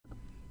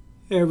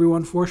Hey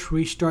everyone, force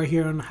restart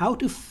here on how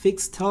to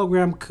fix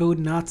Telegram code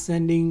not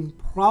sending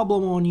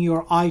problem on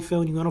your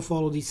iPhone. You want to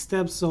follow these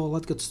steps, so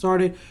let's get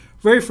started.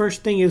 Very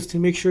first thing is to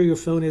make sure your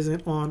phone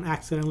isn't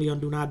accidentally on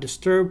do not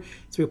disturb.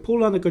 So you pull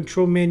down the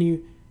control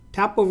menu,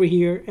 tap over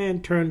here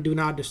and turn do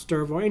not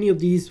disturb or any of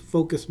these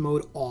focus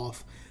mode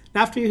off.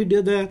 And after you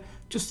did that,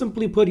 just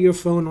simply put your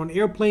phone on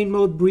airplane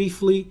mode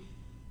briefly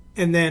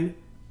and then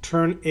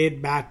turn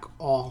it back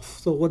off.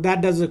 So what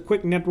that does is a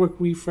quick network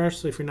refresh.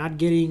 So if you're not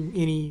getting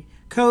any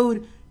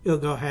code, it'll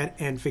go ahead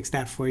and fix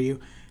that for you.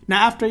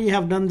 Now after you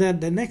have done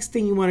that, the next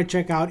thing you want to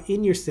check out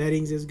in your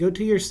settings is go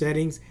to your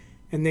settings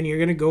and then you're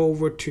going to go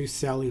over to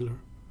cellular.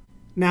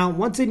 Now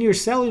once in your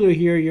cellular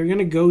here, you're going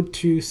to go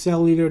to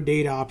cellular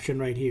data option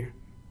right here.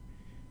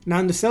 Now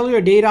in the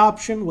cellular data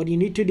option, what you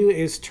need to do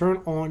is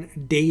turn on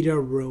data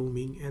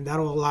roaming, and that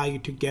will allow you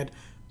to get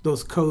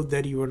those codes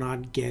that you are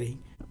not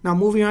getting. Now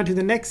moving on to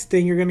the next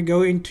thing, you're going to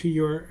go into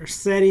your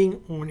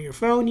setting on your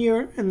phone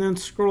here and then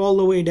scroll all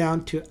the way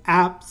down to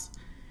apps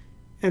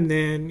and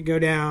then go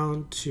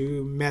down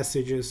to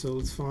messages. So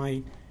let's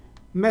find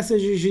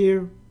messages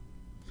here.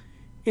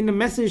 In the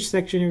message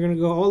section, you're going to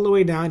go all the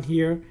way down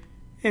here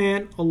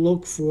and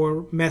look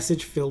for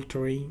message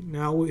filtering.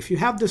 Now if you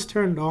have this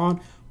turned on,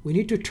 we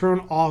need to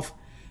turn off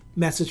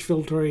message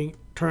filtering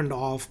turned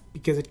off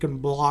because it can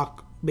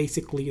block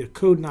basically the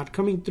code not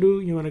coming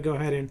through. You want to go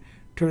ahead and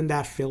turn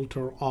that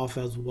filter off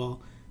as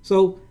well.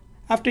 So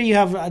after you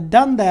have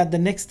done that, the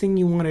next thing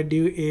you want to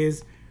do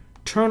is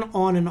turn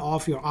on and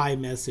off your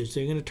iMessage. So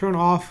you're going to turn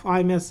off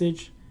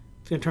iMessage,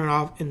 it's going to turn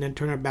off and then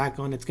turn it back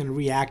on. It's going to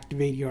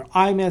reactivate your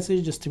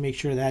iMessage just to make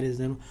sure that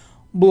isn't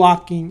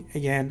blocking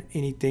again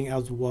anything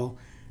as well.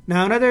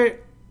 Now another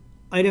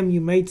item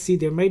you might see,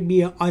 there might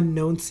be an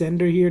unknown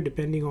sender here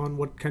depending on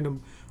what kind of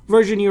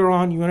version you're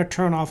on. You want to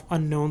turn off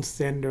unknown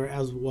sender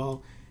as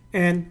well.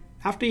 And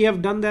after you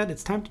have done that,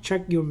 it's time to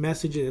check your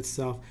messages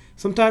itself.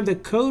 Sometimes the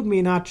code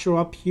may not show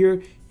up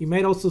here. You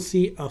might also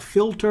see a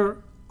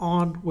filter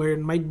on where it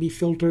might be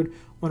filtered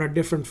on a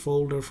different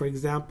folder. For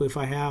example, if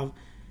I have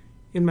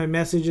in my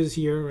messages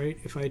here, right,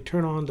 if I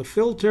turn on the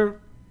filter,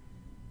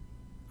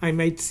 I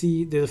might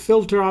see the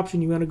filter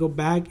option. You want to go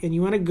back and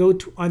you want to go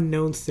to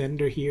unknown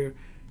sender here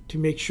to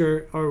make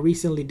sure, or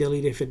recently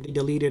deleted if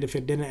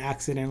it didn't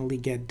accidentally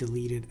get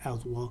deleted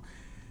as well.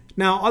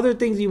 Now other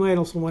things you might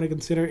also want to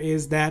consider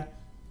is that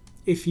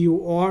if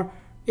you are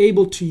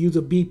able to use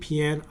a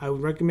VPN, I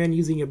would recommend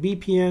using a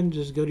VPN.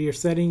 Just go to your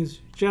settings,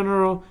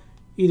 general.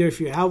 Either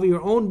if you have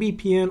your own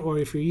VPN or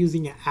if you're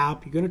using an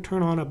app, you're going to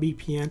turn on a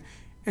VPN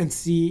and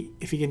see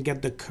if you can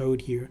get the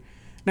code here.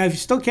 Now if you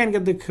still can't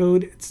get the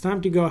code, it's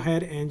time to go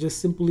ahead and just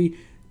simply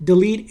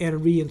delete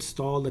and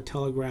reinstall the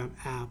Telegram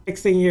app.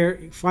 Next thing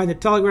here, find the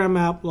Telegram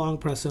app, long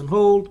press and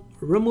hold,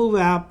 remove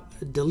app,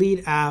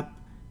 delete app,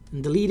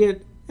 and delete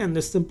it. And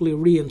just simply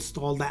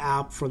reinstall the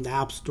app from the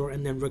App Store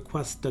and then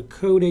request the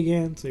code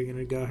again. So you're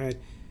going to go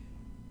ahead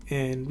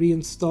and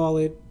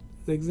reinstall it,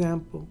 for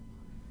example.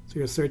 So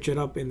you're going to search it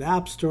up in the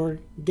App Store,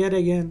 get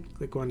again,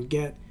 click on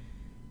get,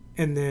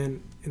 and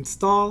then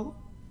install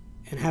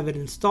and have it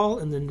install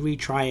and then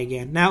retry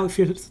again. Now if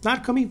it's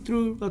not coming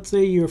through, let's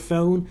say your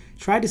phone,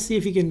 try to see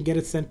if you can get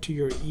it sent to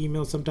your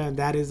email. Sometimes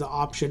that is an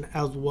option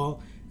as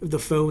well if the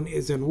phone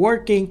isn't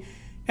working.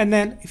 And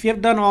then if you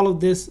have done all of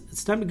this,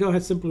 it's time to go ahead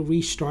and simply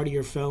restart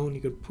your phone.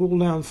 You could pull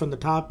down from the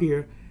top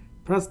here,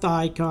 press the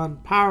icon,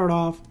 power it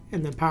off,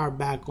 and then power it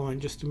back on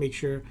just to make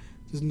sure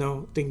there's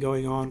nothing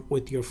going on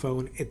with your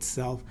phone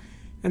itself.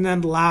 And then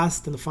the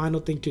last and the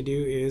final thing to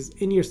do is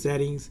in your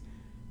settings,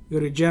 go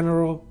to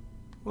general,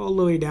 all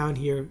the way down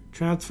here,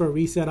 transfer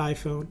reset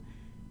iPhone.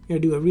 You're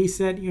going to do a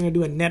reset. You're going to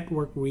do a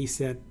network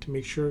reset to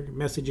make sure your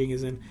messaging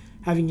isn't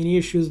having any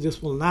issues.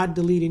 This will not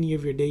delete any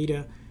of your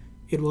data.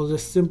 It will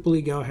just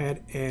simply go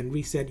ahead and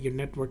reset your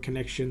network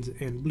connections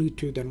and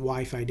Bluetooth and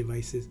Wi-Fi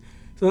devices.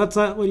 So that's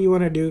what you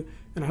want to do.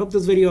 And I hope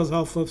this video is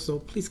helpful. So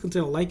please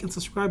consider like and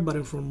subscribe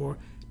button for more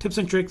tips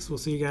and tricks. We'll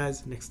see you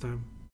guys next time.